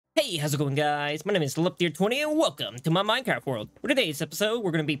Hey, how's it going, guys? My name is Lipdeer20 and welcome to my Minecraft world. For today's episode,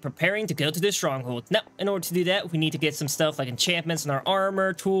 we're going to be preparing to go to the Stronghold. Now, in order to do that, we need to get some stuff like enchantments in our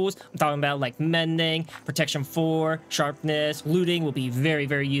armor, tools. I'm talking about like mending, protection 4, sharpness, looting will be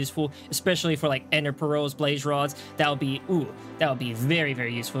very useful, especially for like ender pearls, blaze rods. That would be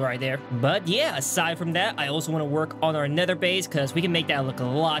very useful right there. But yeah, aside from that, I also want to work on our nether base because we can make that look a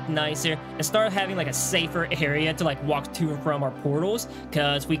lot nicer and start having like a safer area to like walk to and from our portals,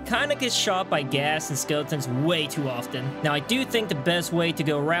 because we kind of get shot by ghast and skeletons way too often. Now, I do think the best way to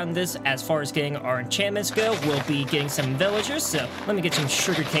go around this as far as getting our enchantments go will be getting some villagers. So let me get some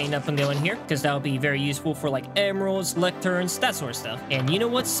sugarcane up and going here, because that'll be very useful for like emeralds, lecterns, that sort of stuff. And you know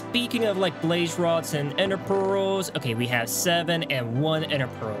what? Speaking of like blaze rods and ender pearls, okay, we have 7 and 1 ender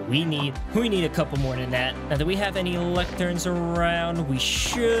pearl. We need a couple more than that. Now, do we have any lecterns around? We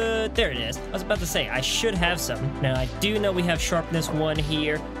should. There it is. I was about to say I should have some. Now, I do know we have sharpness 1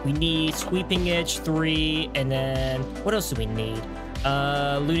 here. We need sweeping edge 3, and then what else do we need?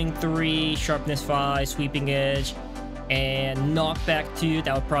 Looting 3, sharpness 5, sweeping edge, and knockback 2.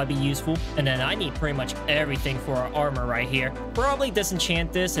 That would probably be useful. And then I need pretty much everything for our armor right here. Probably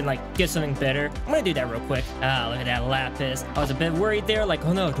disenchant this and like get something better. I'm gonna do that real quick. Ah, look at that lapis. I was a bit worried there, like,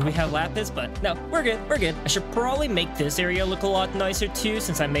 oh no, do we have lapis? But no, we're good. I should probably make this area look a lot nicer too,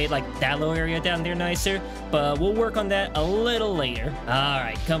 since I made like that little area down there nicer. But we'll work on that a little later. All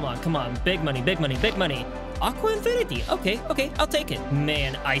right, come on. Big money. Aqua Infinity. Okay, I'll take it.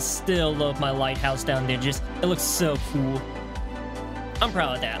 Man, I still love my lighthouse down there. Just, it looks so cool. I'm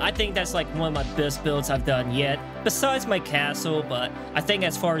proud of that. I think that's like one of my best builds I've done yet, besides my castle, but I think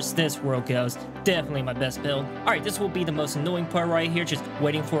as far as this world goes, definitely my best build. Alright, this will be the most annoying part right here, just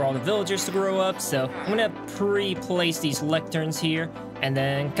waiting for all the villagers to grow up. So I'm gonna pre-place these lecterns here, and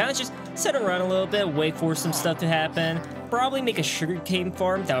then kind of just sit around a little bit, wait for some stuff to happen. Probably make a sugarcane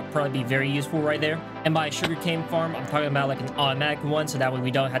farm. That would probably be very useful right there. And by sugarcane farm, I'm talking about like an automatic one, so that way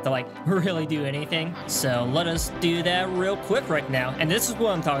we don't have to like really do anything. So let us do that real quick right now. And this is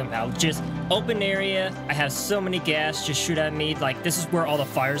what I'm talking about. Just open area. I have so many ghast just shoot at me. Like, this is where all the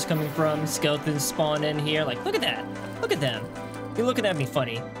fire's coming from. Skeletons spawn in here. Like, look at that. Look at them. You're looking at me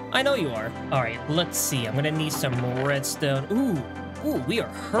funny. I know you are. All right, let's see. I'm gonna need some redstone. Ooh, we are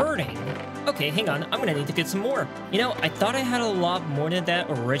hurting. Okay, hang on. I'm gonna need to get some more. You know, I thought I had a lot more than that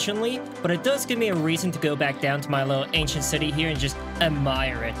originally, but it does give me a reason to go back down to my little ancient city here and just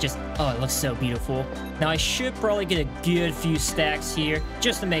admire it. Just, oh, it looks so beautiful. Now, I should probably get a good few stacks here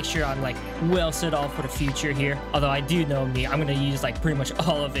just to make sure I'm like well set off for the future here. Although I do know me, I'm gonna use like pretty much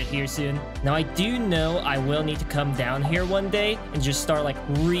all of it here soon. Now, I do know I will need to come down here one day and just start like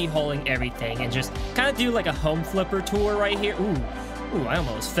re-hauling everything and just kind of do like a home flipper tour right here. Ooh, I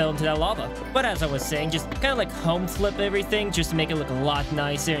almost fell into that lava. But as I was saying, just kind of like home flip everything just to make it look a lot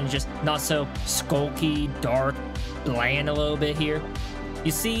nicer and just not so skulky, dark, bland a little bit here.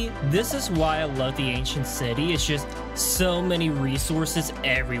 You see, this is why I love the ancient city. It's just so many resources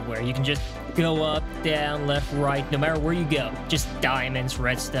everywhere. You can just go up, down, left, right, no matter where you go. Just diamonds,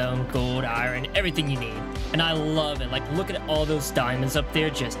 redstone, gold, iron, everything you need. And I love it. Like, look at all those diamonds up there.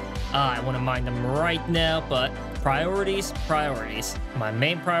 Just, I want to mine them right now, but priorities. My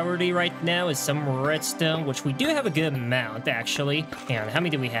main priority right now is some redstone, which we do have a good amount, actually. Hang on, how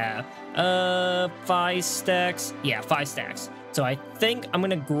many do we have? 5 stacks. Yeah, 5 stacks. So I think I'm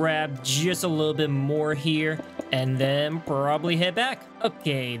gonna grab just a little bit more here and then probably head back.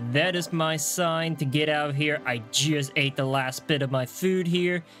 Okay, that is my sign to get out of here. I just ate the last bit of my food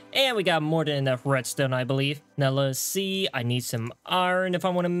here, and we got more than enough redstone, I believe. Now let's see, I need some iron if I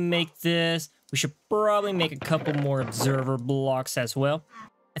want to make this. We should probably make a couple more observer blocks as well.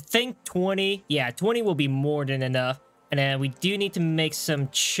 I think 20, yeah, 20 will be more than enough. And then we do need to make some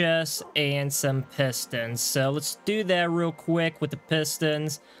chests and some pistons. So let's do that real quick with the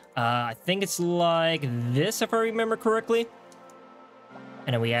pistons. I think it's like this, if I remember correctly.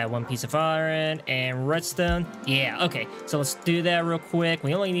 And then we add 1 piece of iron and redstone. Yeah, okay. So let's do that real quick.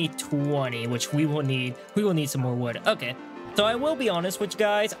 We only need 20, which we will need. We will need some more wood. Okay. So I will be honest with you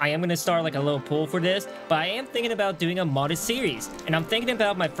guys, I am going to start like a little poll for this, but I am thinking about doing a modded series. And I'm thinking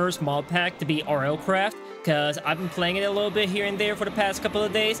about my first mod pack to be RL Craft, because I've been playing it a little bit here and there for the past couple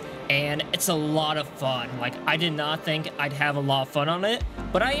of days, and it's a lot of fun. Like, I did not think I'd have a lot of fun on it,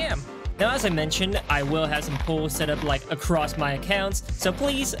 but I am. Now, as I mentioned, I will have some polls set up like across my accounts, so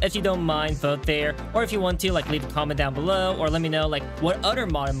please, if you don't mind, vote there, or if you want to, like, leave a comment down below, or let me know like what other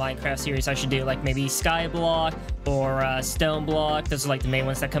modded Minecraft series I should do, like maybe Skyblock or Stone Block. Those are like the main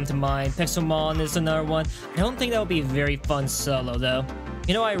ones that come to mind. Pixelmon is another one. I don't think that would be very fun solo though.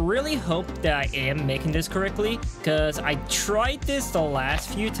 You know, I really hope that I am making this correctly, because I tried this the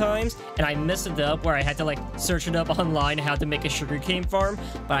last few times, and I messed it up where I had to, like, search it up online how to make a sugarcane farm,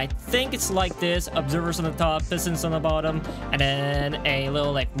 but I think it's like this: observers on the top, pistons on the bottom, and then a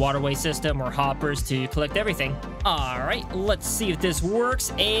little, like, waterway system or hoppers to collect everything. Alright, let's see if this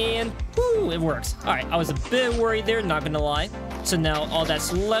works, and whoo, it works. Alright, I was a bit worried there, not gonna lie. So now all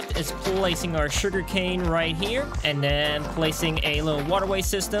that's left is placing our sugarcane right here, and then placing a little waterway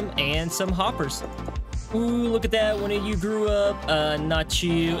system and some hoppers. Ooh, look at that. One of you grew up. Not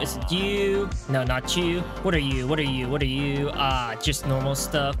you. Is it you? No, not you. What are you? What are you? What are you? Ah, just normal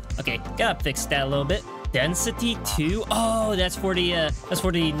stuff. Okay, gotta fix that a little bit. Density 2? Oh, that's for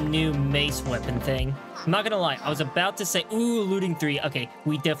the new mace weapon thing. I'm not gonna lie, I was about to say, ooh, looting 3. Okay,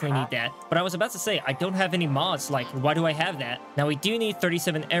 we definitely need that. But I was about to say, I don't have any mods. Like, why do I have that? Now, we do need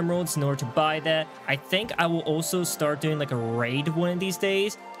 37 emeralds in order to buy that. I think I will also start doing, like, a raid one of these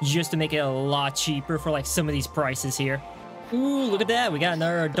days, just to make it a lot cheaper for, like, some of these prices here. Ooh, look at that. We got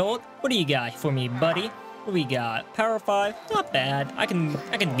another adult. What do you got for me, buddy? What do we got? Power 5? Not bad. I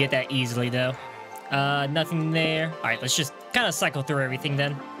can get that easily, though. Nothing there. All right, let's just kind of cycle through everything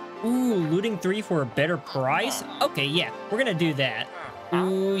then. Ooh, looting 3 for a better price? Okay, yeah, we're gonna do that.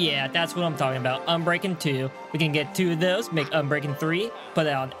 Ooh, yeah, that's what I'm talking about. Unbreaking 2. We can get 2 of those, make Unbreaking 3, put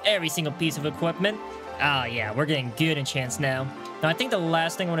that on every single piece of equipment. Ah, yeah, we're getting good enchants now. Now, I think the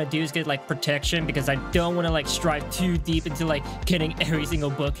last thing I want to do is get, like, protection, because I don't want to, like, strive too deep into, like, getting every single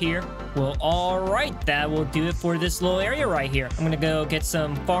book here. Well, alright, that will do it for this little area right here. I'm gonna go get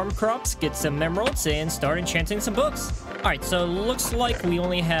some farm crops, get some emeralds, and start enchanting some books. Alright, so looks like we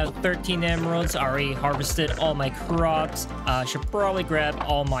only have 13 emeralds. I already harvested all my crops. Should probably grab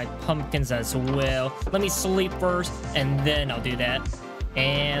all my pumpkins as well. Let me sleep first, and then I'll do that.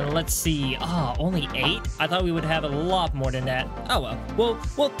 And let's see. Ah, only 8? I thought we would have a lot more than that. Oh well,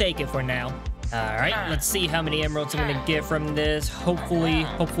 we'll take it for now. Alright, let's see how many emeralds I'm gonna get from this. Hopefully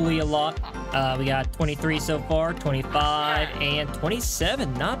a lot. We got 23 so far, 25, and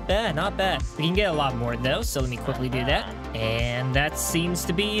 27. Not bad, not bad. We can get a lot more though, so let me quickly do that. And that seems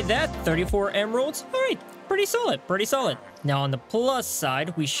to be that. 34 emeralds. Alright, pretty solid, pretty solid. Now on the plus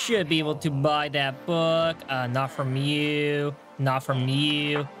side, we should be able to buy that book. Not from you. Not from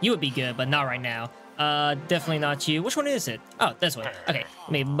you. You would be good, but not right now. Definitely not you. Which one is it? Oh, this one. Okay,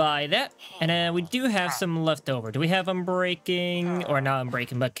 let me buy that. And we do have some left over. Do we have Unbreaking? Or not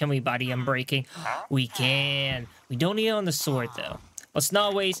Unbreaking, but can we buy the Unbreaking? We can. We don't need it on the sword, though. Let's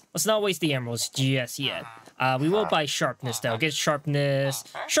not waste the emeralds just yet. We will buy Sharpness, though. Get Sharpness.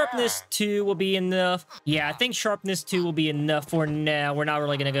 Sharpness 2 will be enough. Yeah, I think Sharpness 2 will be enough for now. We're not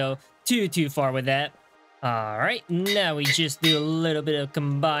really gonna go too far with that. Alright, now we just do a little bit of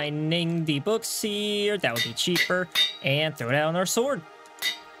combining the books here. That would be cheaper. And throw it out on our sword.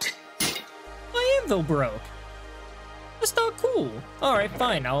 My anvil broke. That's not cool. Alright,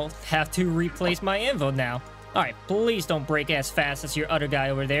 fine. I'll have to replace my anvil now. Alright, please don't break as fast as your other guy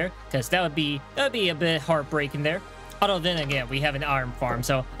over there, because that would be a bit heartbreaking there. Although then again, we have an iron farm,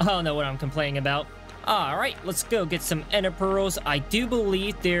 so I don't know what I'm complaining about. Alright, let's go get some ender pearls. I do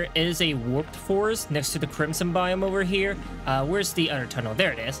believe there is a warped forest next to the crimson biome over here. Where's the other tunnel?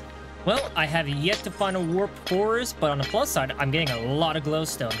 There it is. Well, I have yet to find a warped forest, but on the plus side, I'm getting a lot of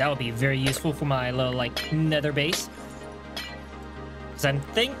glowstone. That would be very useful for my little, like, nether base. Because I'm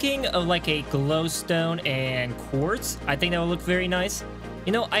thinking of, like, a glowstone and quartz. I think that would look very nice.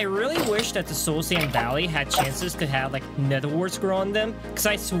 You know, I really wish that the Soul Sand Valley had chances to have, like, nether warts grow on them. Because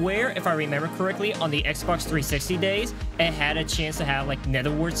I swear, if I remember correctly, on the Xbox 360 days, it had a chance to have, like, nether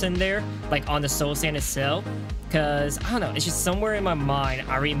warts in there, like, on the Soul Sand itself. Because, I don't know, it's just somewhere in my mind,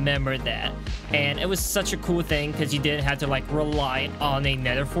 I remember that. And it was such a cool thing, because you didn't have to, like, rely on a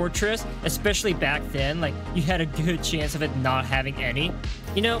nether fortress. Especially back then, like, you had a good chance of it not having any.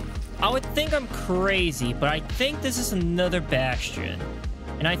 You know, I would think I'm crazy, but I think this is another bastion.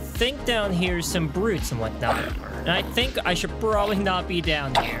 And I think down here is some brutes and whatnot. And I think I should probably not be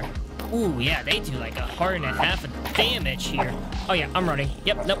down here. Ooh, yeah, they do like 1.5 of damage here. Oh yeah, I'm running.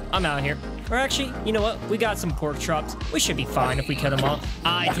 Yep, nope, I'm out here. Or actually, you know what? We got some pork chops. We should be fine if we kill them all.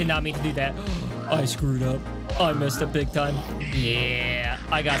 I did not mean to do that. I screwed up. I messed up big time. Yeah,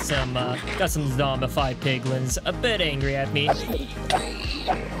 I got some zombified piglins a bit angry at me.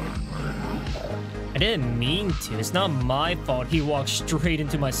 I didn't mean to. It's not my fault he walked straight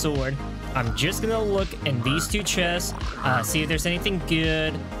into my sword. I'm just gonna look in these 2 chests, see if there's anything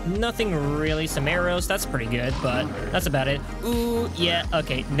good. Nothing really. Some arrows, that's pretty good, but that's about it. Ooh, yeah,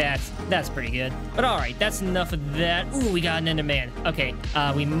 okay, that's pretty good. But all right, that's enough of that. Ooh, we got an Enderman. Okay,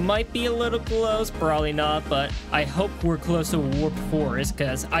 we might be a little close, probably not, but I hope we're close to Warp Forest,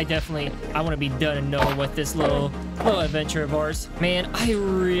 because I want to be done and know what this little adventure of ours. Man, I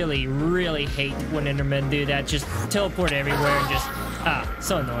really hate when Endermen do that. Just teleport everywhere and just,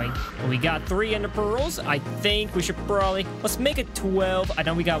 so annoying. We got 3 Ender Pearls. I think we should probably, let's make it 12. I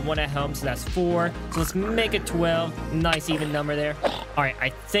know we got 1 at home, so that's 4. So let's make it 12. Nice even number there. All right, I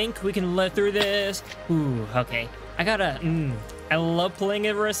think we can live through this. Ooh, okay. I love playing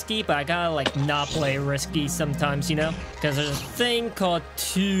it risky, but I gotta like not play risky sometimes, you know? Because there's a thing called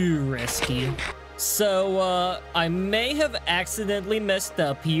too risky. So, I may have accidentally messed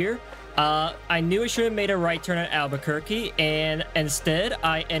up here. I knew I should have made a right turn at Albuquerque, and instead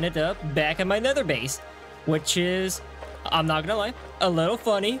I ended up back at my nether base, which is, I'm not gonna lie, a little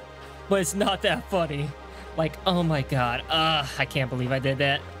funny, but it's not that funny. Like, oh my god, I can't believe I did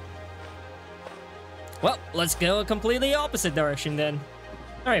that. Well, let's go a completely opposite direction then.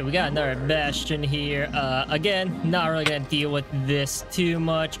 Alright, we got another bastion here. Again, not really gonna deal with this too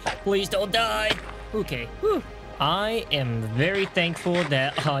much. Please don't die! Okay, whew. I am very thankful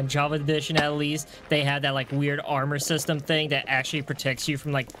that on Java Edition, at least, they have that like weird armor system thing that actually protects you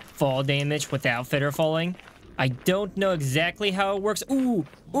from like fall damage without fitter falling. I don't know exactly how it works. Ooh,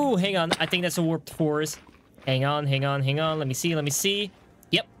 hang on. I think that's a warped forest. Hang on. Let me see.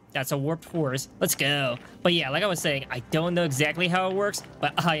 Yep, that's a warped forest. Let's go. But yeah, like I was saying, I don't know exactly how it works,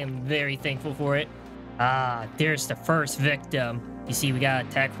 but I am very thankful for it. Ah, there's the first victim. You see, we got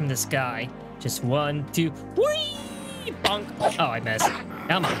attacked from the sky. Just 1, 2, whee! Bonk! Oh, I missed.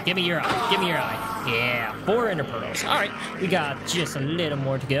 Come on, give me your eye. Yeah, 4 Ender Pearls. All right, we got just a little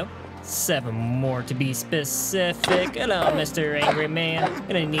more to go. 7 more to be specific. Hello, Mr. Angry Man.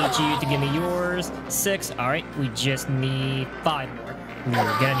 Gonna need you to give me yours. 6. All right, we just need 5 more.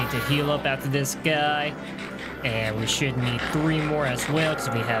 We're gonna need to heal up after this guy. And we should need 3 more as well, because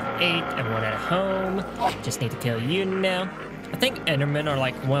we have 8 and 1 at home. Just need to kill you now. I think Endermen are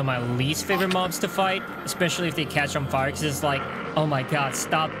like one of my least favorite mobs to fight, especially if they catch on fire, because it's like, oh my god,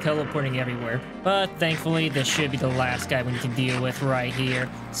 stop teleporting everywhere. But thankfully, this should be the last guy we need to deal with right here,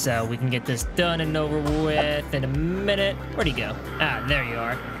 so we can get this done and over with in a minute. Where'd he go? Ah, there you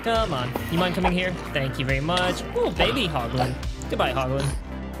are. Come on. You mind coming here? Thank you very much. Oh, baby Hoglin. Goodbye, Hoglin.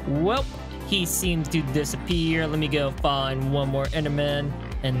 Well, he seems to disappear. Let me go find 1 more Enderman,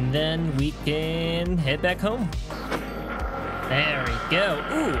 and then we can head back home. There we go.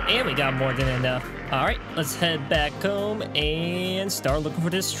 Ooh, and we got more than enough. All right, let's head back home and start looking for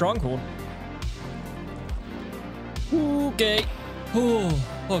this stronghold. Okay. Ooh,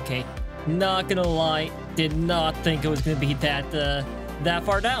 okay. Not gonna lie, did not think it was gonna be that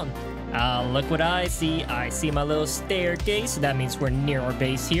far down. Look what I see. I see my little staircase. That means we're near our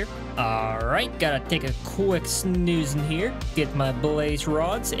base here. Alright, gotta take a quick snooze in here, get my blaze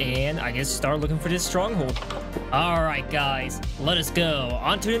rods, and I guess start looking for this stronghold. Alright guys, let us go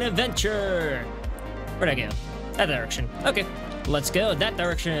on to an adventure. Where'd I go? That direction. Okay, let's go that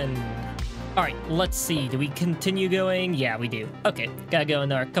direction. Alright, let's see. Do we continue going? Yeah, we do. Okay, gotta go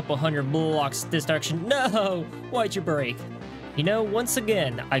another couple 100 blocks this direction. No! Why'd you break? You know, once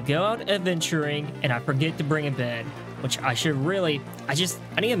again, I go out adventuring and I forget to bring a bed, which I should really, I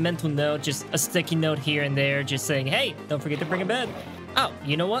need a mental note, just a sticky note here and there, just saying, hey, don't forget to bring a bed. Oh,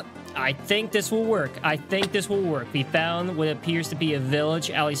 you know what? I think this will work. We found what appears to be a village,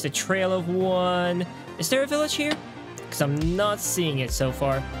 at least a trail of one. Is there a village here? Because I'm not seeing it so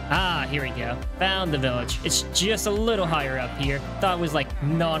far. Ah, here we go. Found the village. It's just a little higher up here. Thought it was like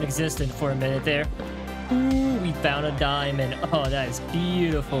non-existent for a minute there. Ooh, we found a diamond. Oh, that is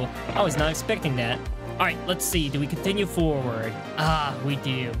beautiful. I was not expecting that. All right, let's see. Do we continue forward? Ah, we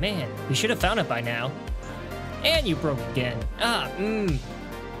do. Man, we should have found it by now. And you broke again.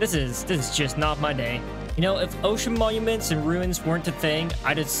 This is just not my day. You know, if ocean monuments and ruins weren't a thing,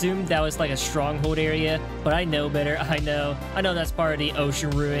 I'd assume that was like a stronghold area, but I know better. I know that's part of the ocean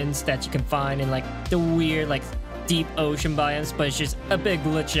ruins that you can find in like the weird, like deep ocean biomes, but it's just a big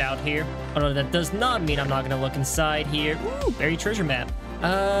glitch out here. Although that does not mean I'm not gonna look inside here. Ooh, buried treasure map.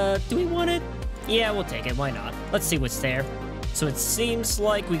 Do we want it? Yeah, we'll take it. Why not? Let's see what's there. So it seems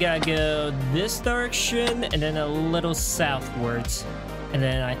like we gotta go this direction and then a little southwards. And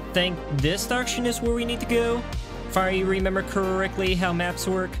then I think this direction is where we need to go, if I remember correctly how maps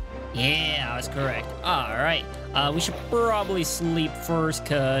work. Yeah, I was correct. Alright, we should probably sleep first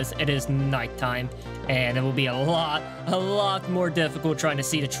because it is nighttime. And it will be a lot more difficult trying to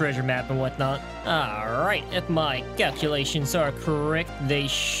see the treasure map and whatnot. Alright, if my calculations are correct, they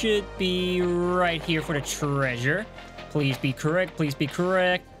should be right here for the treasure. Please be correct, please be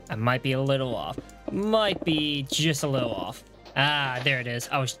correct. I might be a little off. Might be just a little off. Ah, there it is.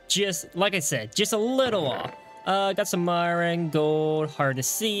 I was just, like I said, just a little off. Got some iron, gold, hard to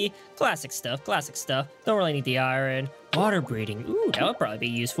see. Classic stuff, classic stuff. Don't really need the iron. Water breeding. Ooh, that would probably be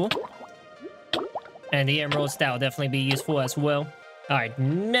useful. And the emeralds, that will definitely be useful as well. Alright,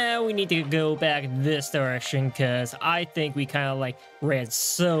 now we need to go back this direction because I think we kind of like ran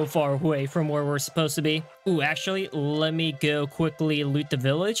so far away from where we're supposed to be. Ooh, actually, let me go quickly loot the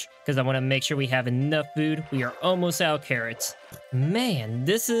village because I want to make sure we have enough food. We are almost out of carrots. Man,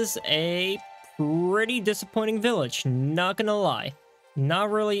 this is a pretty disappointing village, not gonna lie.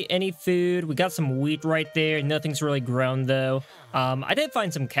 Not really any food. We got some wheat right there. Nothing's really grown though. I did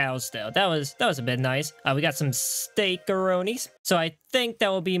find some cows though. That was a bit nice. We got some steak-a-ronies. So I think that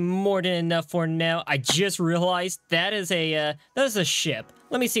will be more than enough for now. I just realized that is a ship.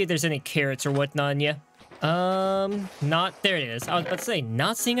 Let me see if there's any carrots or whatnot in ya. Not there it is. I was about to say,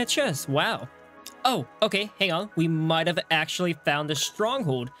 not seeing a chest. Wow. Oh, okay, hang on. We might have actually found the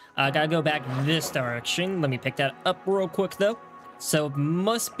stronghold. Gotta go back this direction. Let me pick that up real quick though. So it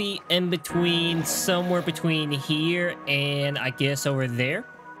must be in between, somewhere between here and I guess over there.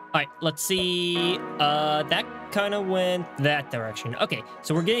 All right, let's see. That kind of went that direction. Okay,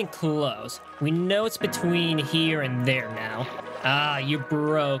 so we're getting close. We know it's between here and there now. Ah, you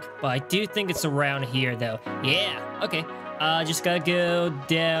broke, but I do think it's around here though. Yeah, okay. Just gotta go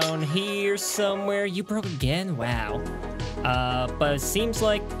down here somewhere. You broke again? Wow. But it seems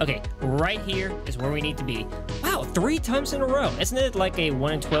like, okay, right here is where we need to be. Wow, 3 times in a row. Isn't it like a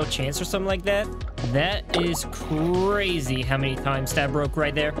 1 in 12 chance or something like that? That is crazy how many times that broke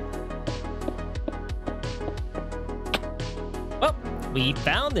right there. Oh, we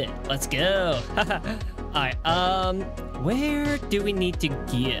found it. Let's go. Alright, where do we need to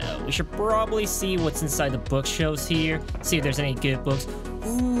go? We should probably see what's inside the bookshelves here. See if there's any good books.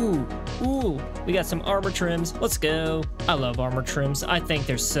 Ooh, we got some armor trims. Let's go. I love armor trims. I think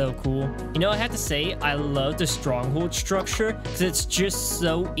they're so cool. You know, I have to say, I love the Stronghold structure because it's just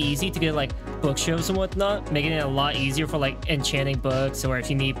so easy to get like bookshelves and whatnot, making it a lot easier for like enchanting books, or if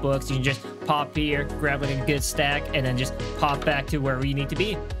you need books, you can just pop here, grab like a good stack, and then just pop back to wherever you need to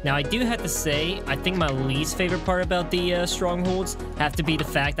be. Now, I do have to say, I think my least favorite part about the Strongholds have to be the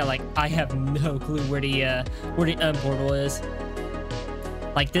fact that like I have no clue where the end portal is.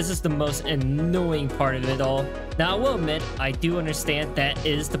 Like, this is the most annoying part of it all. Now, I will admit, I do understand that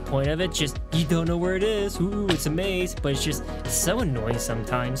is the point of it. Just, you don't know where it is. Ooh, it's a maze. But it's just so annoying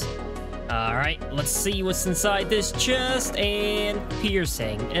sometimes. Alright, let's see what's inside this chest. And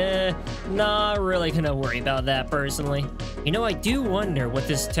piercing. Not really gonna worry about that, personally. You know, I do wonder what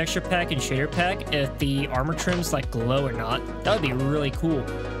this texture pack and shader pack, if the armor trims, like, glow or not. That would be really cool.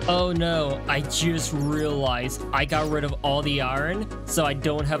 Oh no, I just realized I got rid of all the iron, so I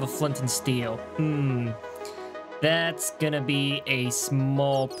don't have a flint and steel. That's gonna be a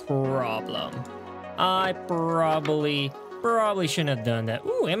small problem. I probably shouldn't have done that.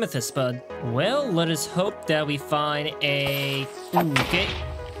 Ooh, amethyst spud. Well, let us hope that we find a... Ooh, okay.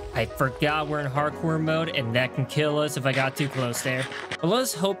 I forgot we're in hardcore mode, and that can kill us if I got too close there. But let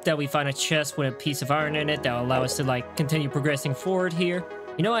us hope that we find a chest with a piece of iron in it that will allow us to, like, continue progressing forward here.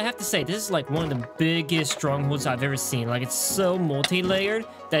 You know, I have to say, this is like one of the biggest strongholds I've ever seen. Like, it's so multi-layered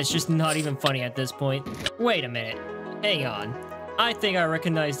that it's just not even funny at this point. Wait a minute. Hang on. I think I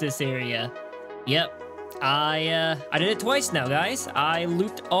recognize this area. Yep. I did it twice now, guys. I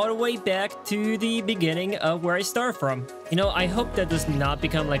looped all the way back to the beginning of where I start from. You know, I hope that does not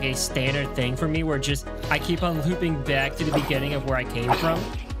become like a standard thing for me where just I keep on looping back to the beginning of where I came from.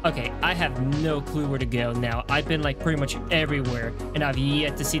 Okay, I have no clue where to go now. I've been like pretty much everywhere, and I've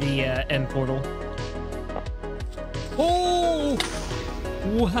yet to see the end portal. Oh!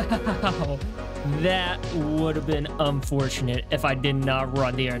 Wow! That would have been unfortunate if I did not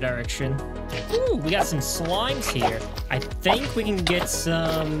run the other direction. Ooh, we got some slimes here. I think we can get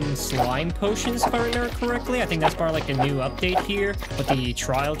some slime potions, if I remember correctly. I think that's part of like the new update here with the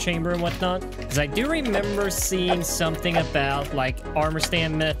trial chamber and whatnot. Because I do remember seeing something about like armor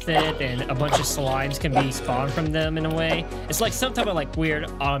stand method and a bunch of slimes can be spawned from them in a way. It's like some type of like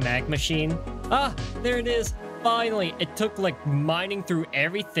weird automatic machine. Ah, there it is. Finally, it took like mining through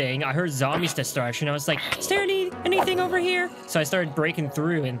everything. I heard zombies destruction. I was like, is there anything over here? So I started breaking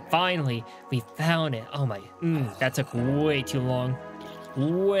through, and finally we found it. Oh my, that took way too long.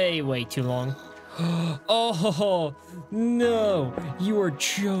 way too long. Oh, no, you are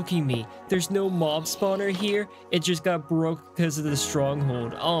joking me. There's no mob spawner here. It just got broke because of the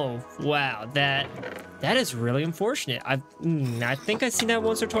stronghold. Oh, wow, that is really unfortunate. I think I've seen that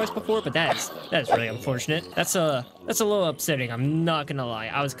once or twice before, but that's really unfortunate. That's a little upsetting. I'm not gonna lie.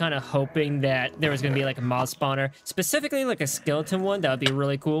 I was kind of hoping that there was gonna be like a mob spawner, specifically like a skeleton one. That would be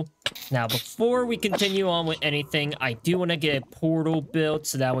really cool. Now, before we continue on with anything, I do want to get a portal built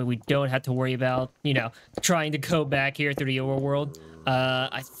so that way we don't have to worry about, you know, trying to go back here through the overworld.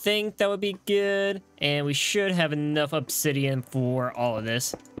 I think that would be good, and we should have enough obsidian for all of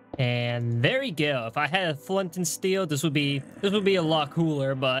this. And there you go. If I had a flint and steel, this would be a lot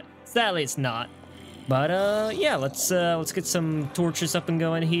cooler, but sadly it's not. But yeah, let's get some torches up and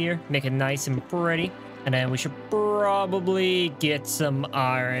going here, make it nice and pretty. And then we should probably get some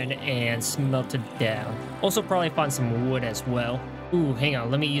iron and smelt it down. Also probably find some wood as well. Ooh, hang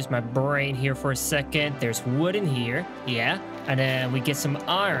on, let me use my brain here for a second. There's wood in here, yeah. And then we get some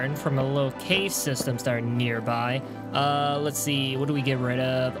iron from a little cave systems that are nearby. Let's see, what do we get rid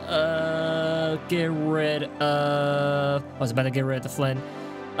of? I was about to get rid of the flint.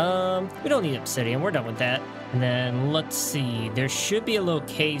 We don't need obsidian, we're done with that. And then let's see, there should be a little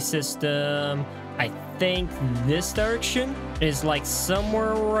cave system. I think this direction is like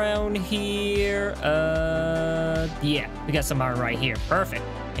somewhere around here. Yeah, we got some iron right here. Perfect.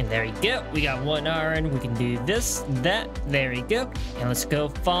 And there you go. We got one iron. We can do this, that. There you go. And let's go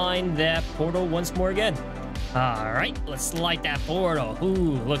find that portal once more again. All right, let's light that portal.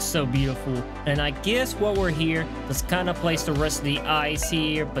 Ooh, looks so beautiful. And I guess while we're here, let's kind of place the rest of the eyes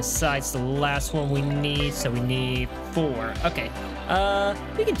here besides the last one we need. So we need 4. Okay,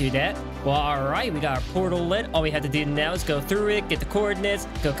 we can do that. Well, all right, we got our portal lit. All we have to do now is go through it, get the coordinates,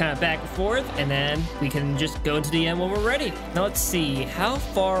 go kind of back and forth, and then we can just go into the end when we're ready. Now, let's see. How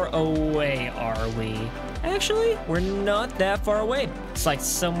far away are we? Actually, we're not that far away. It's like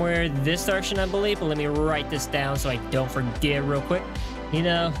somewhere this direction, I believe, but let me write this down so I don't forget real quick. You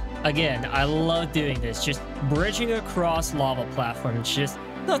know, again, I love doing this, just bridging across lava platforms. Just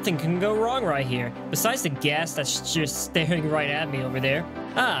nothing can go wrong right here. Besides the gas that's just staring right at me over there.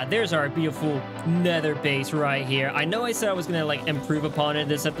 Ah, there's our beautiful nether base right here. I know I said I was gonna like improve upon it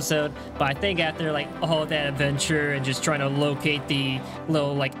this episode, but I think after like all that adventure and just trying to locate the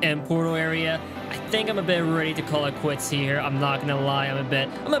little like end portal area, I think I'm a bit ready to call it quits here. I'm not gonna lie,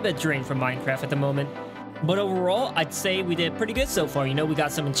 I'm a bit drained from Minecraft at the moment. But overall, I'd say we did pretty good so far. You know, we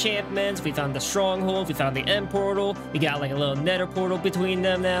got some enchantments, we found the stronghold, we found the end portal, we got like a little nether portal between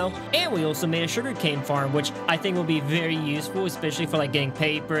them now, and we also made a sugarcane farm, which I think will be very useful, especially for like getting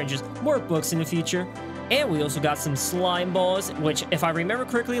paper and just more books in the future. And we also got some slime balls, which if I remember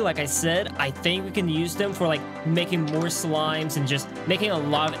correctly, like I said, I think we can use them for like making more slimes and just making a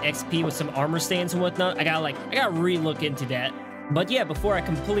lot of XP with some armor stands and whatnot. I gotta re-look into that. But yeah, before I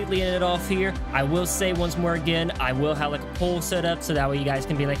completely end it off here, I will say once more again, I will have like a poll set up so that way you guys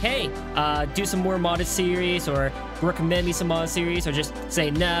can be like, hey, do some more modded series, or recommend me some modded series, or just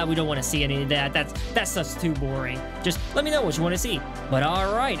say, nah, we don't want to see any of that. That's just too boring. Just let me know what you want to see. But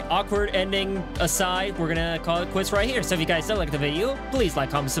all right, awkward ending aside, we're gonna call it quits right here. So if you guys don't like the video, please like,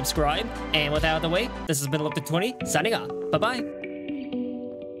 comment, subscribe. And with that out of the way, this has been Lip20 signing off. Bye-bye.